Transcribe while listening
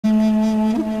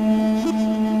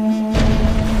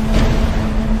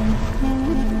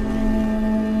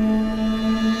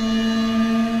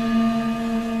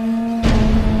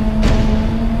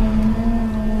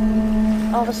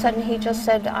a sudden he just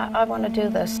said, I want to do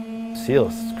this.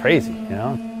 SEALs, it's crazy, you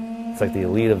know? It's like the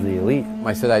elite of the elite.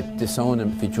 I said I'd disown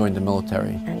him if he joined the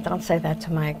military. And don't say that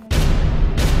to Mike.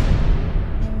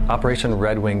 Operation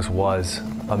Red Wings was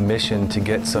a mission to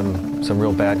get some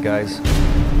real bad guys.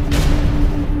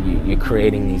 You're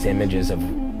creating these images of,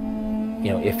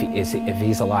 you know, if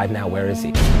he's alive now, where is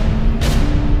he?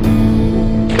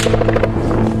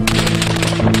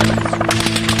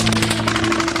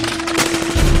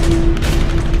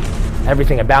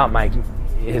 Everything about Mike,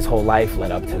 his whole life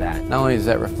led up to that. Not only does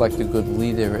that reflect a good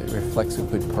leader, it reflects a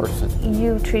good person.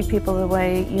 You treat people the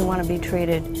way you want to be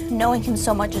treated. Knowing him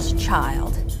so much as a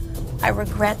child, I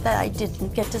regret that I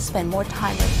didn't get to spend more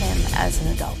time with him as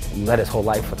an adult. He led his whole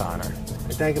life with honor.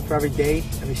 I thank him for every day,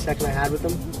 every second I had with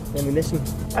him, and we miss him.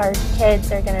 Our kids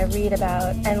are going to read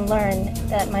about and learn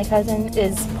that my cousin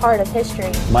is part of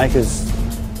history. Mike is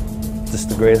just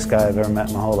the greatest guy I've ever met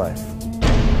in my whole life.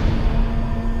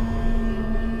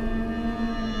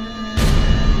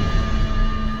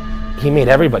 He made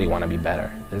everybody want to be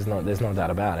better. There's no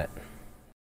doubt about it.